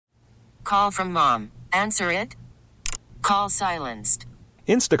Call from mom. Answer it. Call silenced.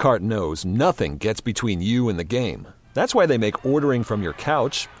 Instacart knows nothing gets between you and the game. That's why they make ordering from your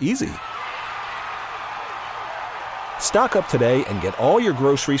couch easy. Stock up today and get all your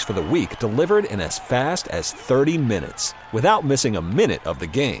groceries for the week delivered in as fast as 30 minutes without missing a minute of the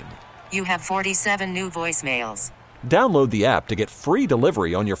game. You have 47 new voicemails. Download the app to get free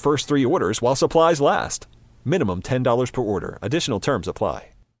delivery on your first 3 orders while supplies last. Minimum $10 per order. Additional terms apply.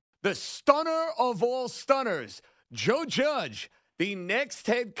 The stunner of all stunners, Joe Judge, the next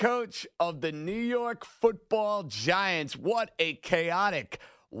head coach of the New York Football Giants. What a chaotic,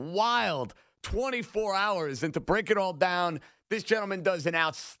 wild 24 hours. And to break it all down, this gentleman does an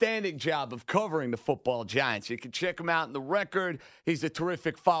outstanding job of covering the football Giants. You can check him out in the Record. He's a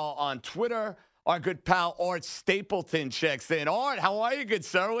terrific follow on Twitter. Our good pal Art Stapleton checks in. Art, how are you, good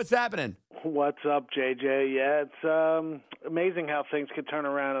sir? What's happening? What's up, JJ? Yeah, it's amazing how things could turn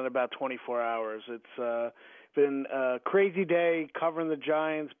around in about 24 hours. It's been a crazy day covering the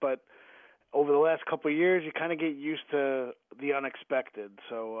Giants, but over the last couple of years, you kind of get used to the unexpected.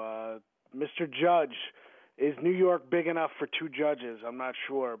 So, Mr. Judge, is New York big enough for 2 judges? I'm not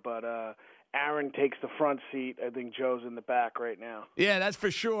sure, but Aaron takes the front seat. I think Joe's in the back right now. Yeah, that's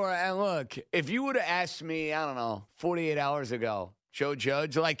for sure. And look, if you would have asked me, 48 hours ago, Joe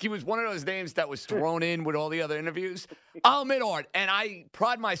Judge, like he was one of those names that was thrown in with all the other interviews. I'll admit, Art, and I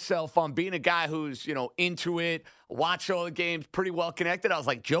pride myself on being a guy who's, into it, watch all the games, pretty well connected. I was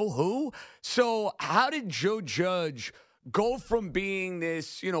like, Joe who? So how did Joe Judge go from being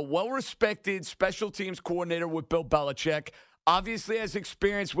this, well-respected special teams coordinator with Bill Belichick, obviously has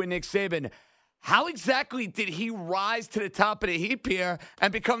experience with Nick Saban. How exactly did he rise to the top of the heap here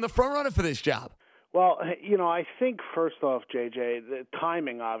and become the front runner for this job? Well, I think first off, JJ, the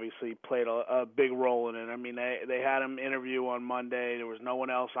timing obviously played a big role in it. I mean, they had him interview on Monday. There was no one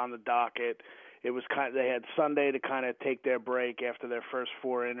else on the docket. It was they had Sunday to kind of take their break after their first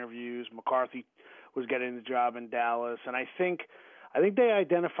 4 interviews. McCarthy was getting the job in Dallas, and I think they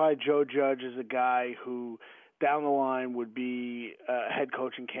identified Joe Judge as a guy who down the line would be a head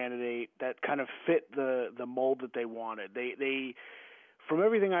coaching candidate that kind of fit the mold that they wanted. They from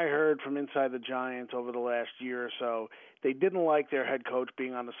everything I heard from inside the Giants over the last year or so, they didn't like their head coach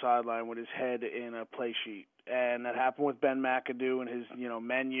being on the sideline with his head in a play sheet. And that happened with Ben McAdoo and his,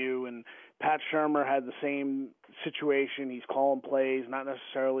 menu. And Pat Shurmur had the same situation. He's calling plays, not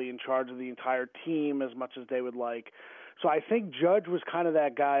necessarily in charge of the entire team as much as they would like. So I think Judge was kind of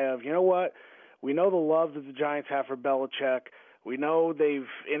that guy of, you know what, we know the love that the Giants have for Belichick. We know they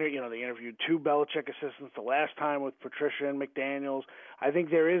interviewed 2 Belichick assistants the last time with Patricia and McDaniels. I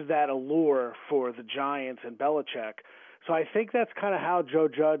think there is that allure for the Giants and Belichick. So I think that's kind of how Joe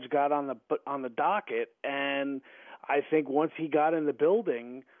Judge got on the docket. And I think once he got in the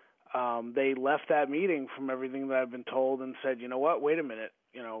building, they left that meeting from everything that I've been told and said, you know what, wait a minute.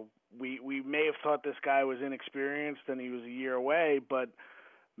 We may have thought this guy was inexperienced and he was a year away, but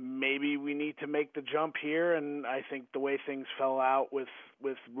maybe we need to make the jump here. And I think the way things fell out with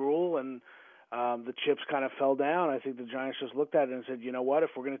Rule and the chips kind of fell down, I think the Giants just looked at it and said, you know what, if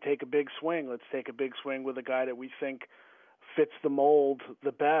we're going to take a big swing, let's take a big swing with a guy that we think fits the mold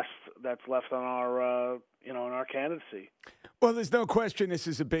the best that's left on our, in our candidacy. Well, there's no question this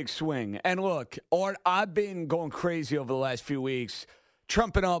is a big swing. And look, Art, I've been going crazy over the last few weeks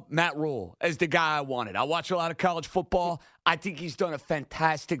trumping up Matt Rule as the guy I wanted. I watch a lot of college football. I think he's done a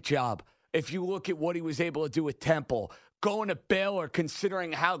fantastic job. If you look at what he was able to do at Temple, going to Baylor,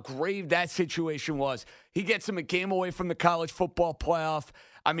 considering how grave that situation was, he gets him a game away from the college football playoff.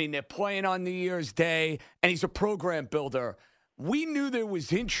 I mean, they're playing on New Year's Day, and he's a program builder. We knew there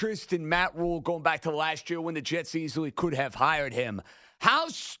was interest in Matt Rule going back to last year when the Jets easily could have hired him. How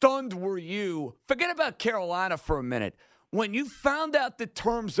stunned were you? Forget about Carolina for a minute. When you found out the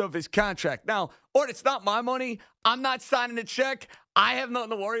terms of his contract. Now, Art, it's not my money. I'm not signing a check. I have nothing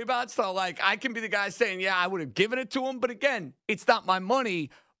to worry about. So, I can be the guy saying, yeah, I would have given it to him. But again, it's not my money.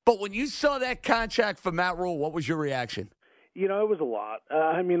 But when you saw that contract for Matt Rule, what was your reaction? It was a lot.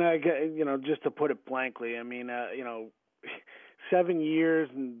 Just to put it blankly, 7 years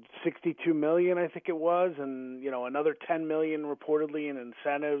and $62 million, I think it was, and another $10 million reportedly in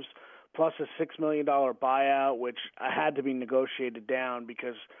incentives, plus a $6 million buyout, which had to be negotiated down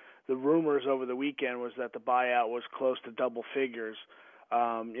because the rumors over the weekend was that the buyout was close to double figures,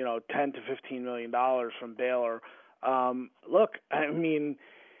 $10 to $15 million from Baylor. Look,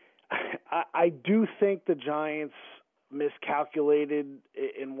 I do think the Giants miscalculated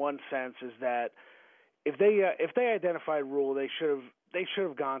in one sense is that if they identified Rule, they should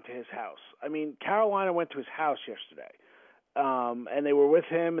have gone to his house. Carolina went to his house yesterday. and they were with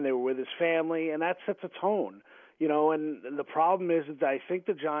him and they were with his family, and that sets a tone, and the problem is that I think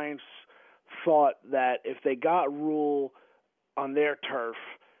the Giants thought that if they got Rule on their turf,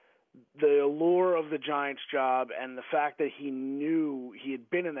 the allure of the Giants job and the fact that he knew he had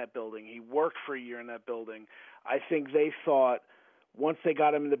been in that building, he worked for a year in that building, I think they thought once they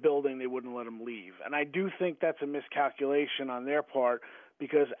got him in the building, they wouldn't let him leave. And I do think that's a miscalculation on their part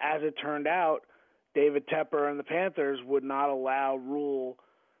because as it turned out, David Tepper and the Panthers would not allow Rule.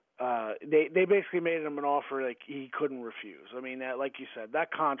 They basically made him an offer like he couldn't refuse. I mean, like you said,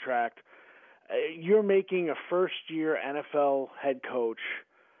 that contract, you're making a first-year NFL head coach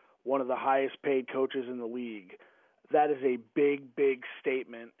one of the highest-paid coaches in the league. That is a big, big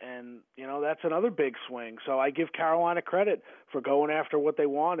statement, and, that's another big swing. So I give Carolina credit for going after what they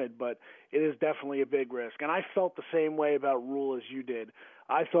wanted, but it is definitely a big risk. And I felt the same way about Rule as you did.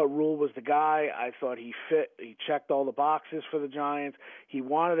 I thought Rule was the guy. I thought he fit. He checked all the boxes for the Giants. He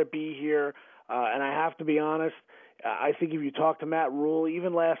wanted to be here, and I have to be honest, I think if you talk to Matt Rule,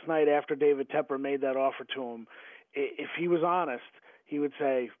 even last night after David Tepper made that offer to him, if he was honest, he would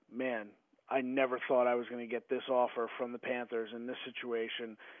say, man, I never thought I was going to get this offer from the Panthers in this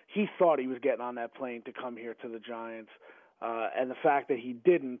situation. He thought he was getting on that plane to come here to the Giants. And the fact that he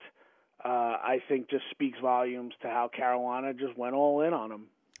didn't, I think just speaks volumes to how Carolina just went all in on him.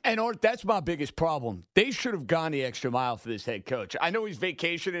 And, Art, that's my biggest problem. They should have gone the extra mile for this head coach. I know he's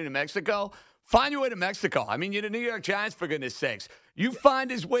vacationing in Mexico. Find your way to Mexico. I mean, you're the New York Giants, for goodness sakes. You find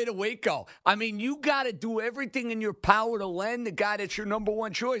his way to Waco. I mean, you got to do everything in your power to lend the guy that's your number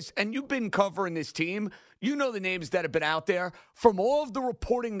one choice. And you've been covering this team. You know the names that have been out there. From all of the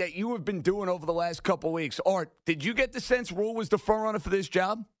reporting that you have been doing over the last couple of weeks, Art, did you get the sense Rule was the front runner for this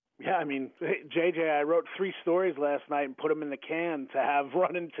job? Yeah, I mean, JJ, I wrote 3 stories last night and put them in the can to have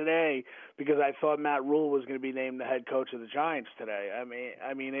running today because I thought Matt Rule was going to be named the head coach of the Giants today.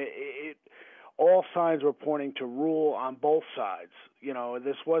 I mean, all signs were pointing to Rule on both sides.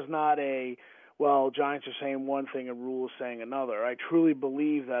 This was not Giants are saying one thing and Rule is saying another. I truly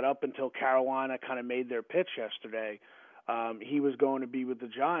believe that up until Carolina kind of made their pitch yesterday, he was going to be with the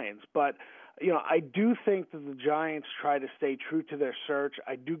Giants. But, I do think that the Giants try to stay true to their search.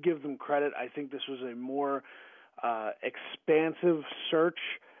 I do give them credit. I think this was a more expansive search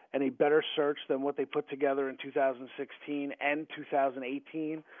and a better search than what they put together in 2016 and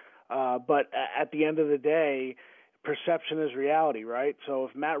 2018. But at the end of the day, perception is reality, right? So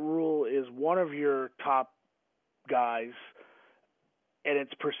if Matt Rule is one of your top guys and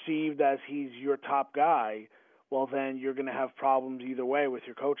it's perceived as he's your top guy, well, then you're going to have problems either way with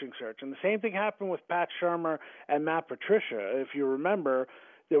your coaching search. And the same thing happened with Pat Shurmur and Matt Patricia. If you remember,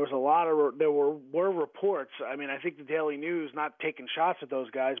 there were reports. I mean, I think the Daily News, not taking shots at those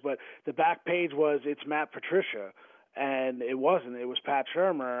guys, but the back page was it's Matt Patricia. And it wasn't. It was Pat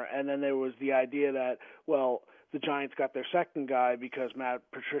Shurmur. And then there was the idea that, the Giants got their second guy because Matt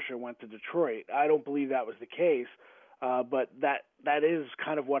Patricia went to Detroit. I don't believe that was the case, but that is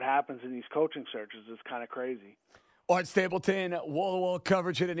kind of what happens in these coaching searches. It's kind of crazy. Art Stapleton, wall-to-wall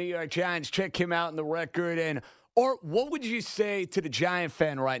coverage of the New York Giants. Check him out in the record. And Art, what would you say to the Giant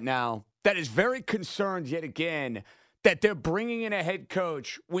fan right now that is very concerned yet again that they're bringing in a head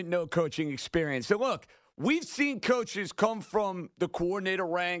coach with no coaching experience? So, look, we've seen coaches come from the coordinator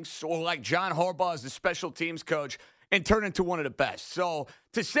ranks or like John Harbaugh as the special teams coach and turn into one of the best. So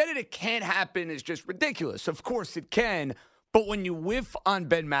to say that it can't happen is just ridiculous. Of course it can, but when you whiff on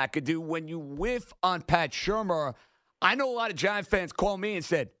Ben McAdoo, when you whiff on Pat Shurmur, I know a lot of Giant fans called me and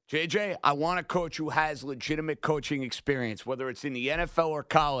said, JJ, I want a coach who has legitimate coaching experience, whether it's in the NFL or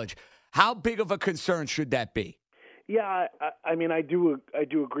college. How big of a concern should that be? Yeah, I mean, I do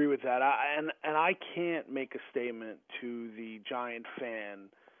agree with that. And I can't make a statement to the Giant fan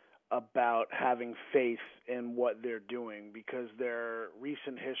about having faith in what they're doing because their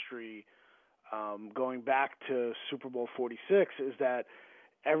recent history, going back to Super Bowl 46, is that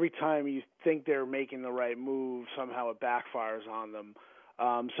every time you think they're making the right move, somehow it backfires on them.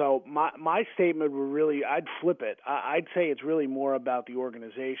 So my statement would really, I'd flip it. I'd say it's really more about the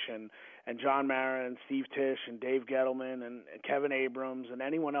organization and John Mara and Steve Tisch and Dave Gettleman and Kevin Abrams and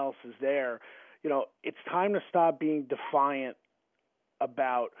anyone else is there. It's time to stop being defiant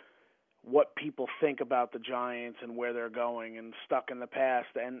about what people think about the Giants and where they're going and stuck in the past.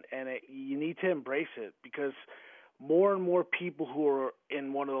 And you need to embrace it because more and more people who are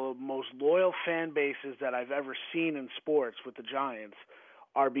in one of the most loyal fan bases that I've ever seen in sports with the Giants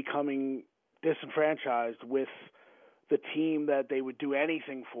are becoming disenfranchised with the team that they would do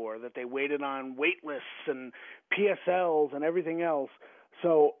anything for, that they waited on wait lists and PSLs and everything else.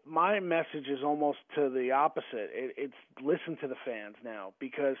 So my message is almost to the opposite. It's listen to the fans now,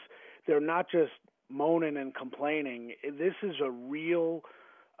 because they're not just moaning and complaining. This is a real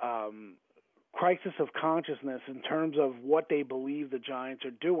crisis of consciousness in terms of what they believe the Giants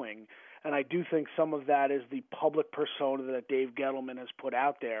are doing. And I do think some of that is the public persona that Dave Gettleman has put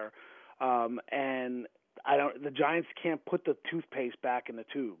out there. And the Giants can't put the toothpaste back in the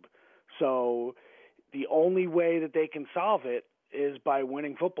tube. So the only way that they can solve it is by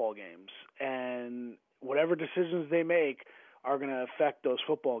winning football games. And whatever decisions they make are going to affect those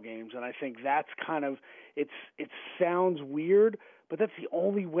football games. And I think that's kind of, it sounds weird, but that's the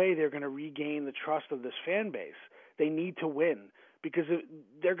only way they're going to regain the trust of this fan base. They need to win, because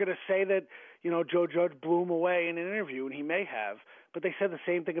they're going to say that, Joe Judge blew him away in an interview, and he may have, but they said the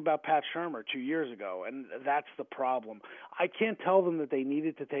same thing about Pat Shurmur 2 years ago, and that's the problem. I can't tell them that they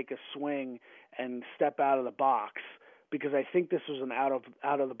needed to take a swing and step out of the box, because I think this was an out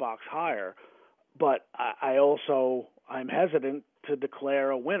of the box hire, but I'm hesitant to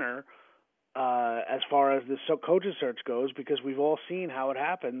declare a winner as far as this coaching search goes, because we've all seen how it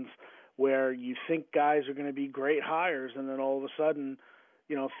happens, where you think guys are going to be great hires, and then all of a sudden,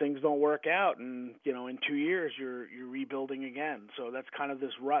 things don't work out, and in 2 years you're rebuilding again. So that's kind of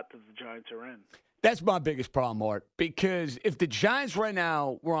this rut that the Giants are in. That's my biggest problem, Art, because if the Giants right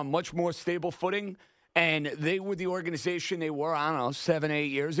now were on much more stable footing and they were the organization they were, 7, 8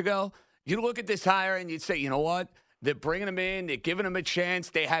 years ago, you look at this hire and you'd say, you know what? They're bringing them in. They're giving them a chance.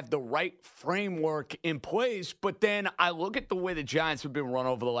 They have the right framework in place. But then I look at the way the Giants have been run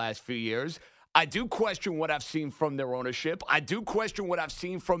over the last few years. I do question what I've seen from their ownership. I do question what I've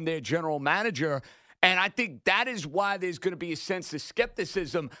seen from their general manager. And I think that is why there's going to be a sense of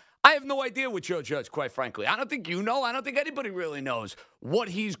skepticism. I have no idea what Joe Judge, quite frankly. I don't think you know. I don't think anybody really knows what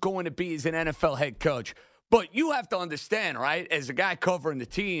he's going to be as an NFL head coach. But you have to understand, right, as a guy covering the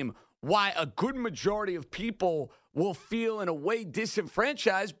team, why a good majority of people will feel in a way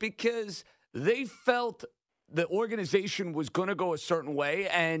disenfranchised, because they felt the organization was going to go a certain way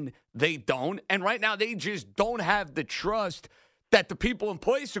and they don't. And right now they just don't have the trust that the people in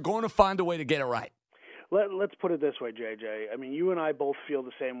place are going to find a way to get it right. Let's put it this way, JJ. I mean, you and I both feel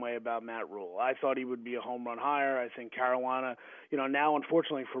the same way about Matt Rule. I thought he would be a home run hire. I think Carolina, now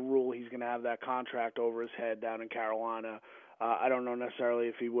unfortunately for Rule, he's going to have that contract over his head down in Carolina. I don't know necessarily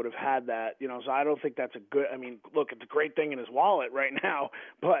if he would have had that, so I don't think that's a good, look, it's a great thing in his wallet right now,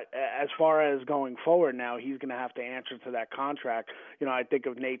 but as far as going forward now, he's going to have to answer to that contract. I think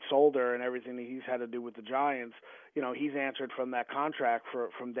of Nate Solder and everything that he's had to do with the Giants. He's answered from that contract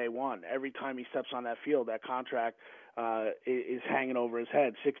from day one. Every time he steps on that field, that contract is hanging over his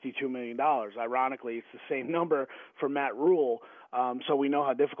head, $62 million. Ironically, it's the same number for Matt Rule, so we know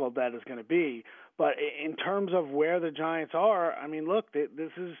how difficult that is going to be. But in terms of where the Giants are, look, this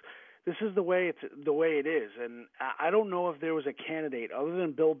is the way it is, and I don't know if there was a candidate other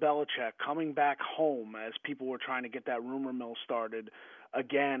than Bill Belichick coming back home, as people were trying to get that rumor mill started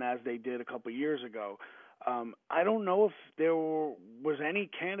again, as they did a couple of years ago. I don't know if there was any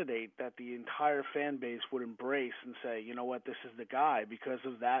candidate that the entire fan base would embrace and say, you know what, this is the guy, because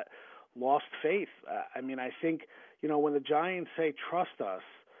of that lost faith. I think, when the Giants say trust us,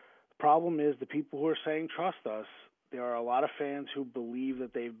 the problem is the people who are saying trust us, there are a lot of fans who believe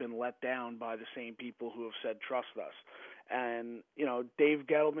that they've been let down by the same people who have said trust us. And, Dave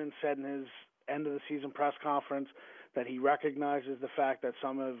Gettleman said in his end of the season press conference that he recognizes the fact that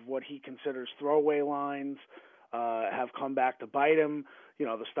some of what he considers throwaway lines have come back to bite him.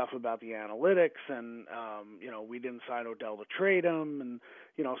 The stuff about the analytics and, we didn't sign Odell to trade him and,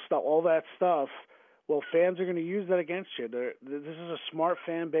 all that stuff. Well, fans are going to use that against you. This is a smart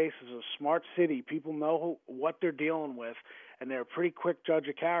fan base. This is a smart city. People know what they're dealing with, and they're a pretty quick judge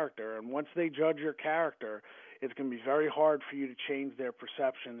of character. And once they judge your character, it's going to be very hard for you to change their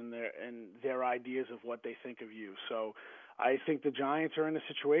perception and their ideas of what they think of you. So I think the Giants are in a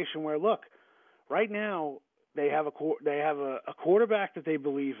situation where, look, right now they have a quarterback that they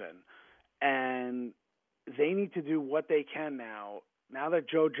believe in, and they need to do what they can now. Now that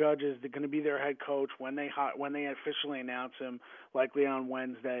Joe Judge is going to be their head coach when they officially announce him, likely on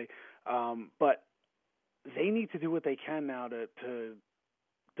Wednesday, but they need to do what they can now to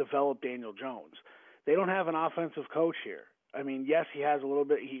develop Daniel Jones. They don't have an offensive coach here. Yes, he has a little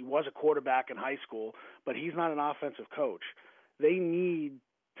bit. He was a quarterback in high school, but he's not an offensive coach. They need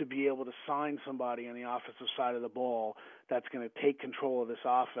to be able to sign somebody on the offensive side of the ball that's going to take control of this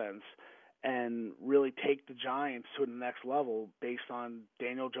offense and really take the Giants to the next level based on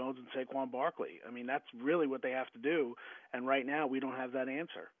Daniel Jones and Saquon Barkley. That's really what they have to do, and right now we don't have that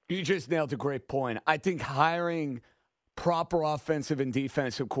answer. You just nailed a great point. I think hiring proper offensive and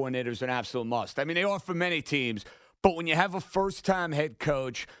defensive coordinators are an absolute must. I mean, they are for many teams. But when you have a first-time head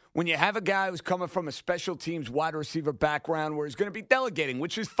coach, when you have a guy who's coming from a special teams wide receiver background where he's going to be delegating,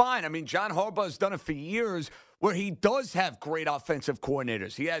 which is fine. I mean, John Harbaugh's done it for years where he does have great offensive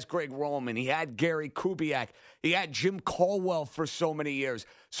coordinators. He has Greg Roman. He had Gary Kubiak. He had Jim Caldwell for so many years.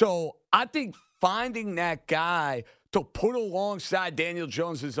 So I think finding that guy to put alongside Daniel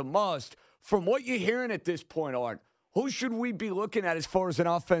Jones is a must. From what you're hearing at this point, Art, who should we be looking at as far as an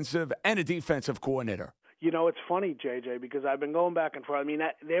offensive and a defensive coordinator? You know, it's funny, JJ, because I've been going back and forth. I mean,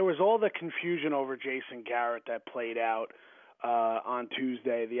 there was all the confusion over Jason Garrett that played out on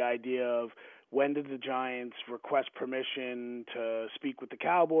Tuesday. The idea of when did the Giants request permission to speak with the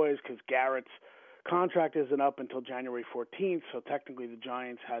Cowboys, because Garrett's contract isn't up until January 14th, so technically the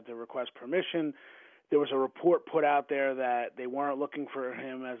Giants had to request permission. There was a report put out there that they weren't looking for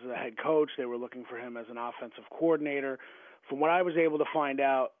him as a head coach. They were looking for him as an offensive coordinator. From what I was able to find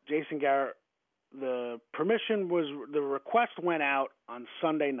out, Jason Garrett, the request went out on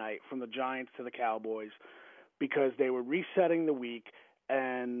Sunday night from the Giants to the Cowboys because they were resetting the week,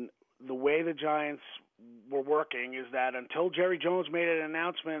 and the way the Giants were working is that until Jerry Jones made an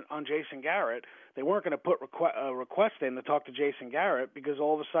announcement on Jason Garrett, they weren't going to put a request in to talk to Jason Garrett, because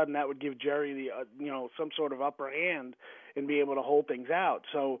all of a sudden that would give Jerry the some sort of upper hand and be able to hold things out.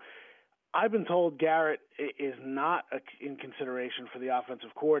 So I've been told Garrett is not in consideration for the offensive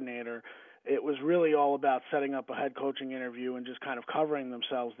coordinator. It was really all about setting up a head coaching interview and just kind of covering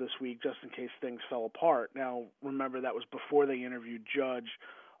themselves this week just in case things fell apart. Now, remember, that was before they interviewed Judge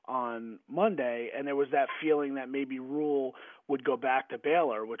on Monday, and there was that feeling that maybe Rule would go back to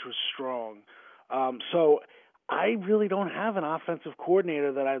Baylor, which was strong. So I really don't have an offensive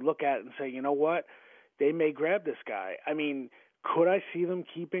coordinator that I look at and say, you know what, they may grab this guy. I mean, could I see them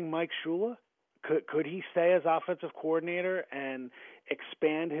keeping Mike Shula? Could he stay as offensive coordinator and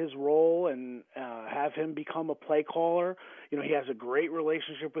expand his role and have him become a play caller? You know, he has a great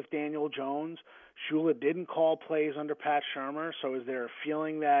relationship with Daniel Jones. Shula didn't call plays under Pat Shurmur, so is there a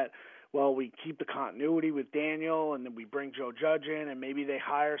feeling that, well, we keep the continuity with Daniel and then we bring Joe Judge in and maybe they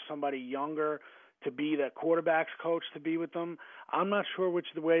hire somebody younger to be the quarterback's coach to be with them? I'm not sure which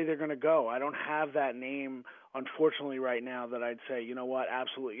way they're going to go. I don't have that name, unfortunately, right now that I'd say, you know what,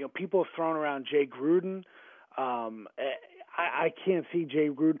 absolutely. You know, people have thrown around Jay Gruden. I can't see Jay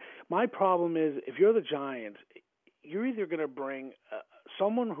Gruden. My problem is, if you're the Giants, you're either going to bring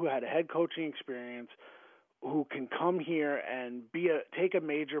someone who had a head coaching experience who can come here and take a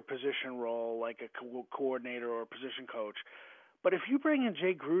major position role like a coordinator or a position coach. But if you bring in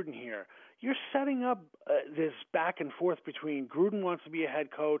Jay Gruden here, you're setting up this back and forth between Gruden wants to be a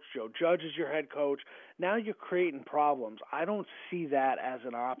head coach, Joe Judge is your head coach. Now you're creating problems. I don't see that as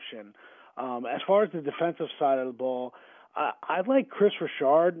an option. As far as the defensive side of the ball, I like Chris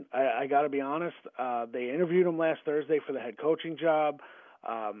Richard. I got to be honest. They interviewed him last Thursday for the head coaching job.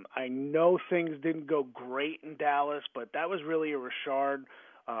 I know things didn't go great in Dallas, but that was really a Richard,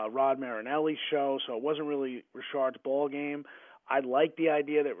 Rod Marinelli show, so it wasn't really Richard's ball game. I like the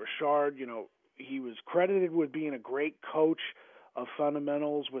idea that Richard, he was credited with being a great coach of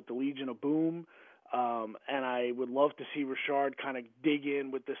fundamentals with the Legion of Boom, and I would love to see Richard kind of dig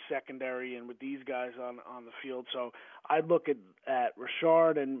in with the secondary and with these guys on the field. So I'd look at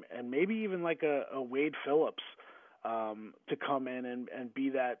Richard and maybe even like a Wade Phillips to come in and be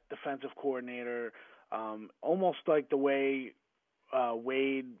that defensive coordinator, almost like the way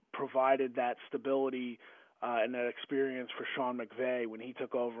Wade provided that stability and that experience for Sean McVay when he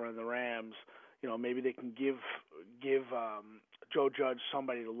took over in the Rams. Maybe they can give Joe Judge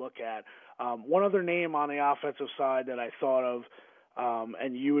somebody to look at. One other name on the offensive side that I thought of,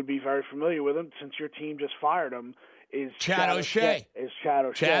 and you would be very familiar with him since your team just fired him, is Chad O'Shea.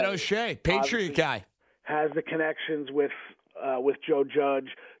 Chad O'Shea, Patriot Obviously guy. Has the connections with Joe Judge.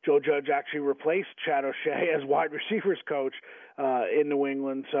 Joe Judge actually replaced Chad O'Shea as wide receivers coach in New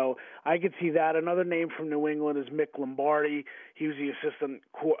England. So I could see that. Another name from New England is Mick Lombardi. He was the assistant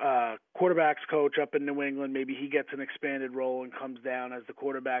quarterbacks coach up in New England. Maybe he gets an expanded role and comes down as the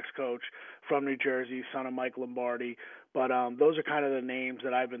quarterbacks coach from New Jersey, son of Mike Lombardi. But those are kind of the names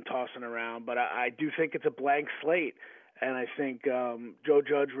that I've been tossing around. But I do think it's a blank slate, and I think Joe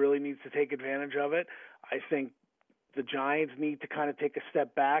Judge really needs to take advantage of it. I think the Giants need to kind of take a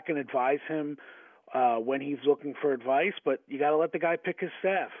step back and advise him when he's looking for advice, but you got to let the guy pick his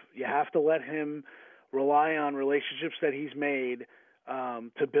staff. You have to let him rely on relationships that he's made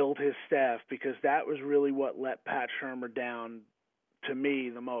to build his staff, because that was really what let Pat Shurmur down to me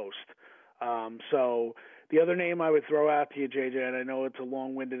the most. So the other name I would throw out to you, JJ, and I know it's a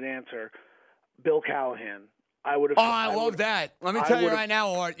long-winded answer, Bill Callahan. I would have. Oh, I love that. Let me tell you right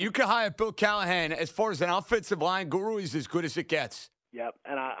now, Art, you can hire Bill Callahan. As far as an offensive line guru, he's as good as it gets. Yep,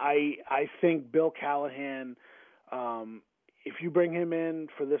 and I think Bill Callahan, if you bring him in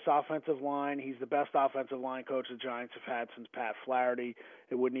for this offensive line, he's the best offensive line coach the Giants have had since Pat Flaherty.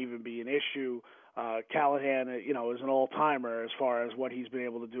 It wouldn't even be an issue. Callahan, is an all-timer as far as what he's been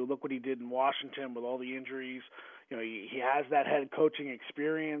able to do. Look what he did in Washington with all the injuries. He has that head coaching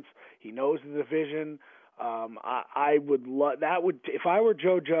experience. He knows the division. I would love that. If I were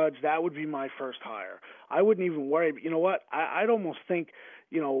Joe Judge, that would be my first hire. I wouldn't even worry. You know what? I'd almost think,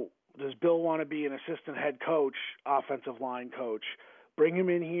 does Bill want to be an assistant head coach, offensive line coach? Bring him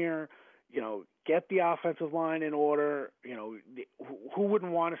in here. Get the offensive line in order. Who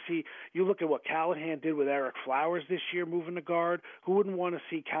wouldn't want to see? You look at what Callahan did with Eric Flowers this year, moving to guard. Who wouldn't want to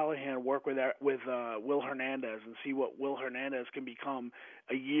see Callahan work with Will Hernandez and see what Will Hernandez can become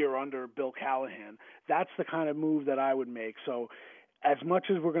a year under Bill Callahan? That's the kind of move that I would make. So, as much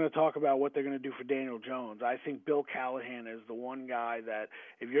as we're going to talk about what they're going to do for Daniel Jones, I think Bill Callahan is the one guy that,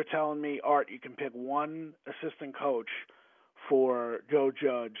 if you're telling me, Art, you can pick one assistant coach for Joe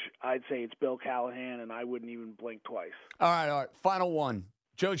Judge, I'd say it's Bill Callahan, and I wouldn't even blink twice. All right, Art. Final one.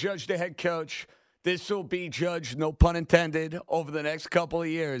 Joe Judge, the head coach. This will be Judge, no pun intended, over the next couple of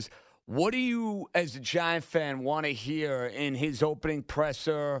years. What do you, as a Giant fan, want to hear in his opening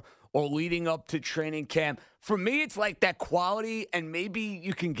presser or leading up to training camp? For me, it's like that quality, and maybe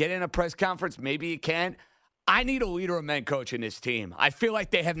you can get in a press conference, maybe you can't. I need a leader of men coach in this team. I feel like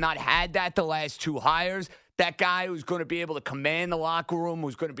they have not had that the last two hires. That guy who's going to be able to command the locker room,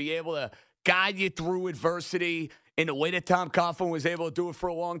 who's going to be able to guide you through adversity in the way that Tom Coughlin was able to do it for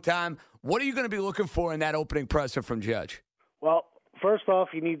a long time. What are you going to be looking for in that opening presser from Judge? Well, first off,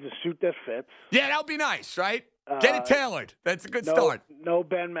 he needs a suit that fits. Yeah, that would be nice, right? Get it tailored. That's a good start. No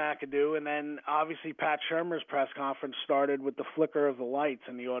Ben McAdoo. And then, obviously, Pat Shurmur's press conference started with the flicker of the lights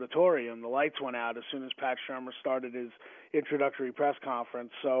in the auditorium. The lights went out as soon as Pat Shurmur started his introductory press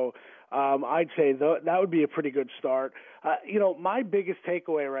conference. So I'd say that would be a pretty good start. My biggest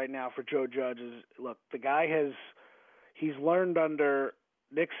takeaway right now for Joe Judge is, look, the guy he's learned under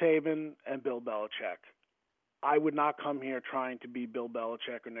Nick Saban and Bill Belichick. I would not come here trying to be Bill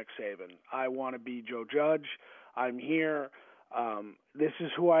Belichick or Nick Saban. I want to be Joe Judge. I'm here. This is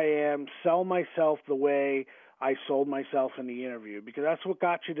who I am. Sell myself the way I sold myself in the interview, because that's what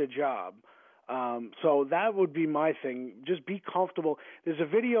got you the job. So that would be my thing. Just be comfortable. There's a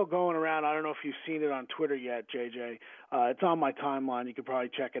video going around. I don't know if you've seen it on Twitter yet, JJ. It's on my timeline. You could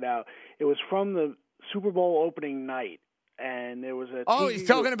probably check it out. It was from the Super Bowl opening night. And there was a he's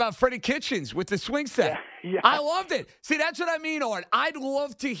talking about Freddie Kitchens with the swing set. Yeah. I loved it. See, that's what I mean, Art. I'd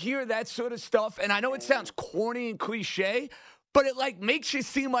love to hear that sort of stuff. And I know it sounds corny and cliche, but it makes you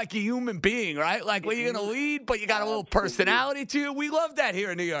seem like a human being, right? Like, well, you're going to lead, but you got a little personality to you. We love that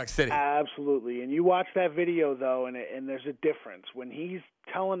here in New York City. Absolutely. And you watch that video, though, and there's a difference. When he's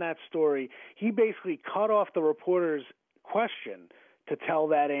telling that story, he basically cut off the reporter's question to tell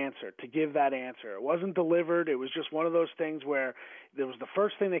that answer, to give that answer. It wasn't delivered. It was just one of those things where there was the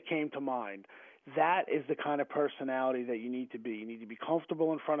first thing that came to mind. That is the kind of personality that you need to be. You need to be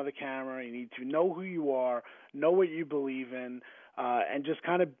comfortable in front of the camera. You need to know who you are, know what you believe in, and just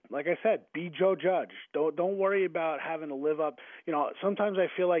kind of, like I said, be Joe Judge. Don't worry about having to live up. Sometimes I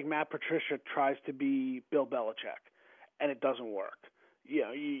feel like Matt Patricia tries to be Bill Belichick, and it doesn't work.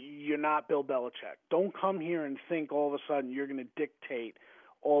 You're not Bill Belichick. Don't come here and think all of a sudden you're going to dictate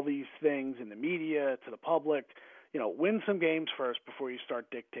all these things in the media to the public. Win some games first before you start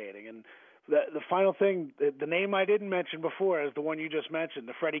dictating. And the final thing, the name I didn't mention before is the one you just mentioned,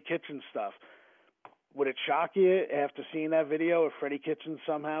 the Freddie Kitchens stuff. Would it shock you after seeing that video if Freddie Kitchens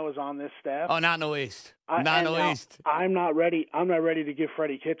somehow is on this staff? Oh, not in the least. Not in the least. I'm not ready. I'm not ready to give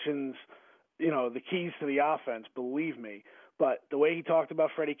Freddie Kitchens, the keys to the offense, believe me. But the way he talked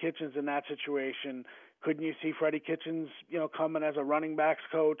about Freddie Kitchens in that situation, couldn't you see Freddie Kitchens, coming as a running backs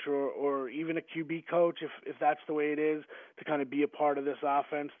coach or even a QB coach if that's the way it is, to kind of be a part of this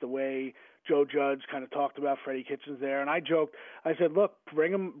offense, the way Joe Judge kind of talked about Freddie Kitchens there. And I joked, I said, look,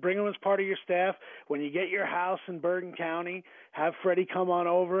 bring him as part of your staff. When you get your house in Bergen County, have Freddie come on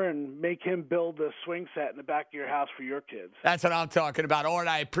over and make him build a swing set in the back of your house for your kids. That's what I'm talking about. Art,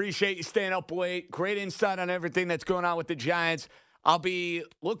 I appreciate you staying up late. Great insight on everything that's going on with the Giants. I'll be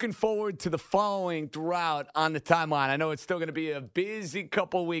looking forward to the following throughout on the timeline. I know it's still going to be a busy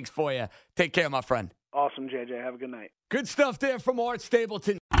couple weeks for you. Take care, my friend. Awesome, JJ. Have a good night. Good stuff there from Art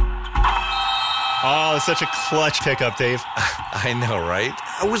Stapleton. Oh, such a clutch pickup, Dave. I know, right?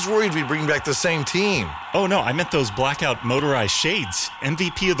 I was worried we'd bring back the same team. Oh, no, I meant those blackout motorized shades.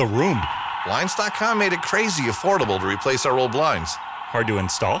 MVP of the room. Blinds.com made it crazy affordable to replace our old blinds. Hard to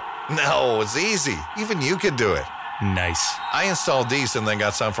install? No, it's easy. Even you could do it. Nice. I installed these and then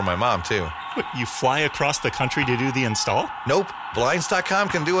got some for my mom, too. What, you fly across the country to do the install? Nope. Blinds.com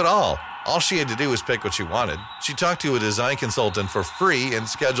can do it all. All she had to do was pick what she wanted. She talked to a design consultant for free and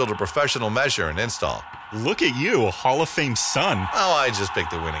scheduled a professional measure and install. Look at you, a Hall of Fame son. Oh, I just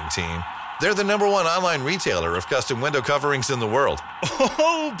picked the winning team. They're the #1 online retailer of custom window coverings in the world.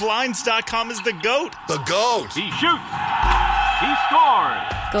 Oh, Blinds.com is the GOAT. The GOAT! He shoots. He scores.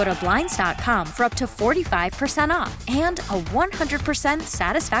 Go to Blinds.com for up to 45% off and a 100%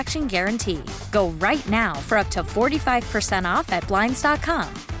 satisfaction guarantee. Go right now for up to 45% off at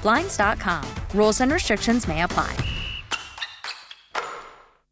Blinds.com. Blinds.com. Rules and restrictions may apply.